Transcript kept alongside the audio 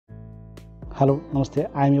Hello, Namaste.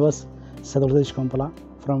 I am yours, Seetharamapuram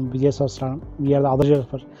from Vijayeshwara Vasthralayam. We are the authors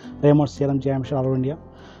for Raymond CRM GIMS all over India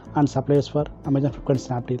and suppliers for Amazon, Flipkart,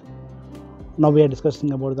 Snapdeal. Now we are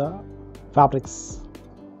discussing about the fabrics.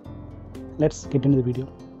 Let's get into the video.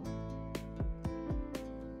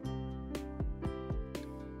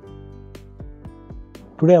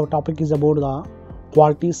 Today our topic is about the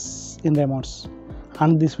qualities in Raymonds,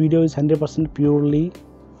 and this video is 100% purely,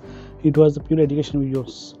 it was the pure education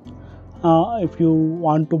videos. If you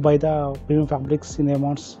want to buy the premium fabrics in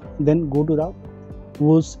Raymonds, then go to the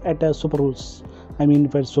wools at super wools. I mean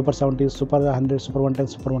for super 70s, super 100s, super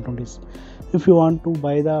 110s, super 120s. If you want to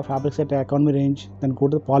buy the fabrics at economy range, then go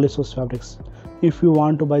to the polysource fabrics. If you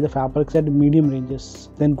want to buy the fabrics at medium ranges,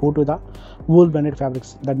 then go to the wool blended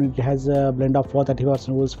fabrics. That means it has a blend of 30%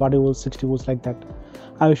 wools, 40 wools, 60 wools, like that.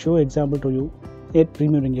 I will show example to you at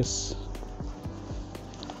premium ranges.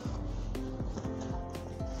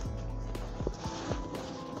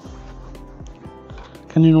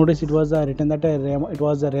 Can you notice it was written that it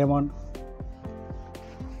was a Raymond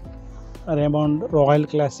Royal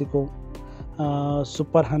Classico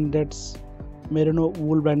Super 100's merino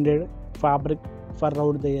wool blended fabric for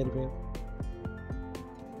round the year wear.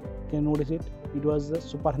 Can you notice it? It was the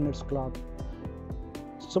Super 100's cloth.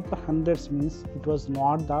 Super 100's means it was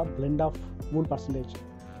not the blend of wool percentage.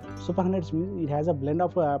 Super 100's means it has a blend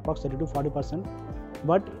of approximately 30 to 40%,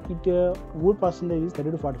 but it wool percentage is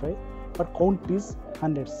 30 to 45, but count is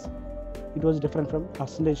 100's. It was different from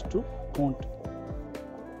percentage to count.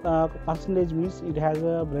 Percentage means it has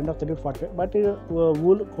a blend of 30 to 45, but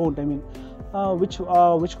wool count, I mean which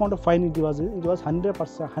count of fine it was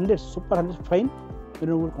 100%, 100 super 100 fine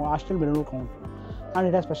merino wool count, Australian merino wool count, and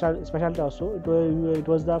it has specialty also. It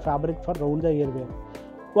was the fabric for round the year wear.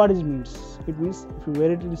 What it means? It means if you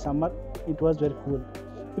wear it in summer, it was very cool.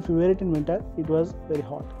 If you wear it in winter, it was very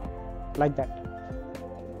hot, like that.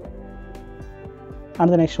 And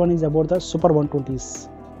the next one is about the super 120's.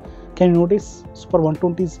 Can you notice Super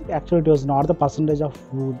 120's? Actually, it was not the percentage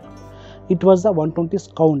of wool, it was the 120's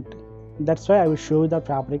count. That's why I will show you the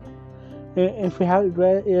fabric. If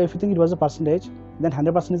you think it was a percentage, then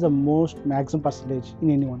 100% is the most maximum percentage in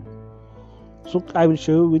anyone. So I will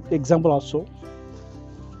show you with example also.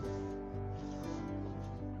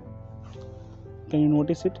 Can you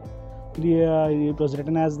notice it? It was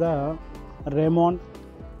written as the Raymond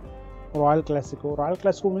Royal Classico. Royal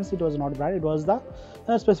Classico means it was not bad. It was the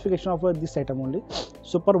specification of this item only.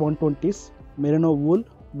 Super 120's merino wool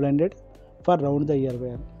blended for round the year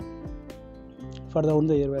wear. For round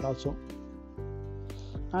the year wear also.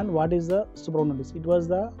 And what is the Super 120's? It was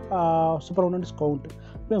the Super 120's count,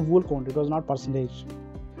 wool count. It was not percentage.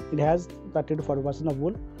 It has 30 to 40% of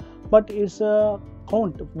wool, but its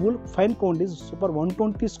count, wool fine count is Super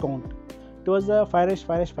 120's count. It was the finest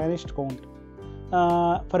count.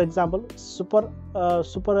 For example, Super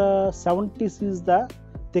 70s is the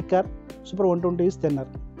thicker, Super 120 is thinner.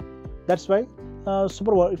 That's why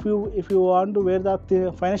if you want to wear the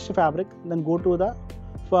finest fabric, then go to the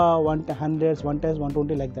 100s, 110s,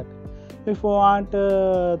 120, like that. If you want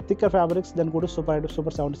thicker fabrics, then go to Super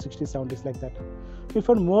 70, 60, 70s, like that. If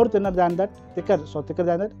you want more thinner than that, thicker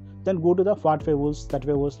than that, then go to the 45 wools,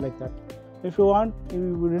 35 wools, like that. If you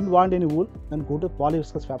didn't want any wool, then go to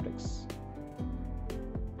polyviscous fabrics.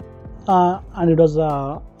 And it was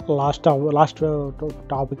the last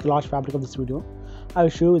fabric of this video. I will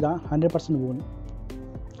show you the 100% wool.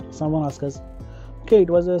 Someone asked us, okay, it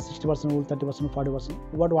was a 60% wool, 30%, 40%.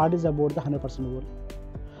 But what is about the 100% wool?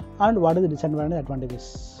 And what is the disadvantage and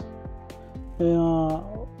advantages?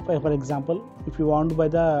 For example, if you want to buy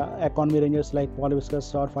the economy ranges like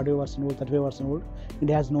polyviscous or 40% wool, 35% wool, it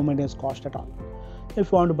has no maintenance cost at all.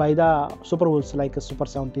 If you want to buy the super wools like Super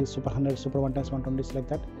 70s, Super 100s, Super 110s, 120s, like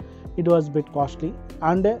that, it was a bit costly,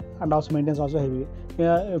 and also maintenance also heavy.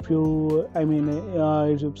 Super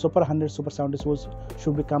 100, Super 70s wools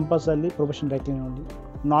should be compulsorily professional dry cleaning only,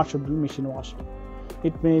 not should be machine washed.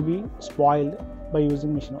 It may be spoiled by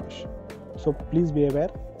using machine wash. So please be aware,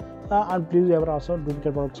 and please be aware also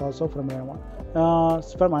duplicate products also from Raymond,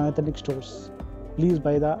 from authentic stores. Please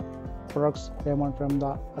buy the products Raymond from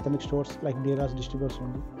the authentic stores like dealers, distributors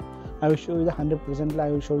only. I will show you the 100%. I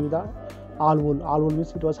will show you the all wool. All wool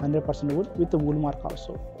means it was 100% wool with the wool mark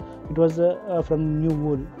also. It was from new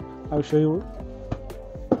wool. I will show you.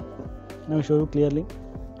 Clearly.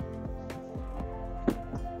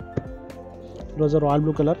 It was a royal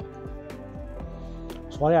blue color.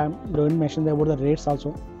 Sorry, I don't mention about the rates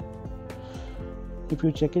also. If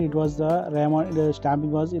you check it, it was the Raymond. The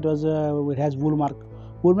stamping was it has wool mark.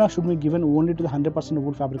 Wool mark should be given only to the 100%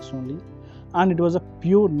 wool fabrics only, and it was a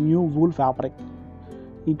pure new wool fabric.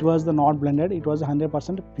 it was the not blended, it was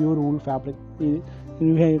 100% pure wool fabric. You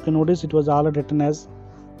can notice it was all written as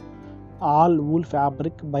all wool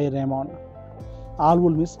fabric by Raymond. All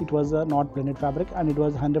wool means it was a not blended fabric and it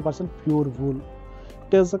was 100% pure wool.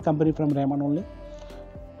 It is a company from Raymond only.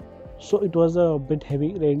 So it was a bit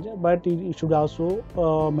heavy range, but it should also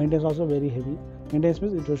maintenance also very heavy. Maintenance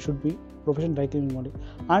means it should be professional dry cleaning only,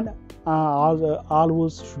 and all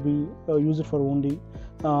wools should be used for only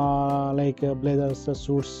like blazers,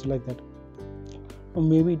 suits like that.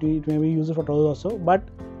 Maybe it may be used for trousers also, but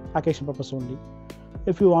occasion purpose only.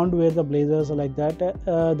 If you want to wear the blazers like that,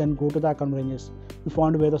 then go to the account ranges. If you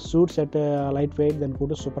want to wear the suits at lightweight, then go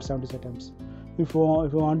to Super 70s items. If you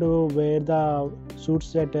want to wear the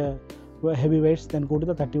suits at heavyweights, then go to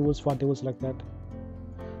the 30 wools, 40 wools like that.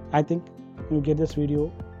 I think you get this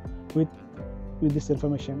video with this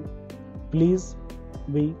information. Please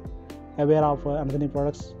be aware of Anathenic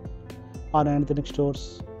products or Anathenic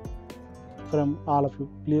stores from all of you.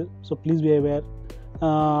 Please be aware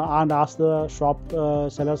and ask the shop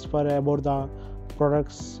sellers for about the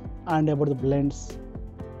products and about the blends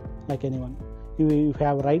like anyone. You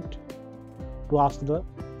have right to ask the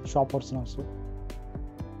shop person also.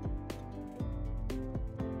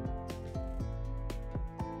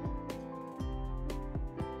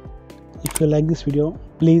 If you like this video,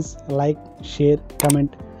 please like, share,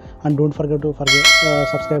 comment, and don't forget to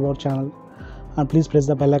subscribe our channel, and please press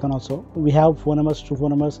the bell icon also. We have phone numbers. Two phone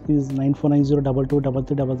numbers is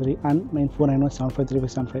 9490223333 and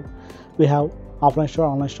 9491753575. We have offline store,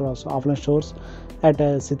 online store also. Offline stores at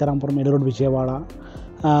Seetharamapuram, Eluru, Vijayawada.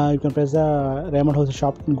 You can press the Raymond Wholesale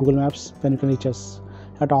shop in Google Maps, then you can reach us.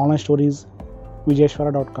 At online store is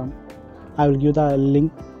vijayeshwara.com. I will give the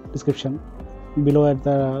link description below at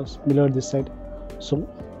this side. So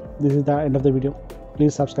this is the end of the video.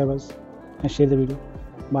 Please subscribe us and share the video.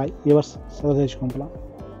 Bye. Yours, Seetharamapuram.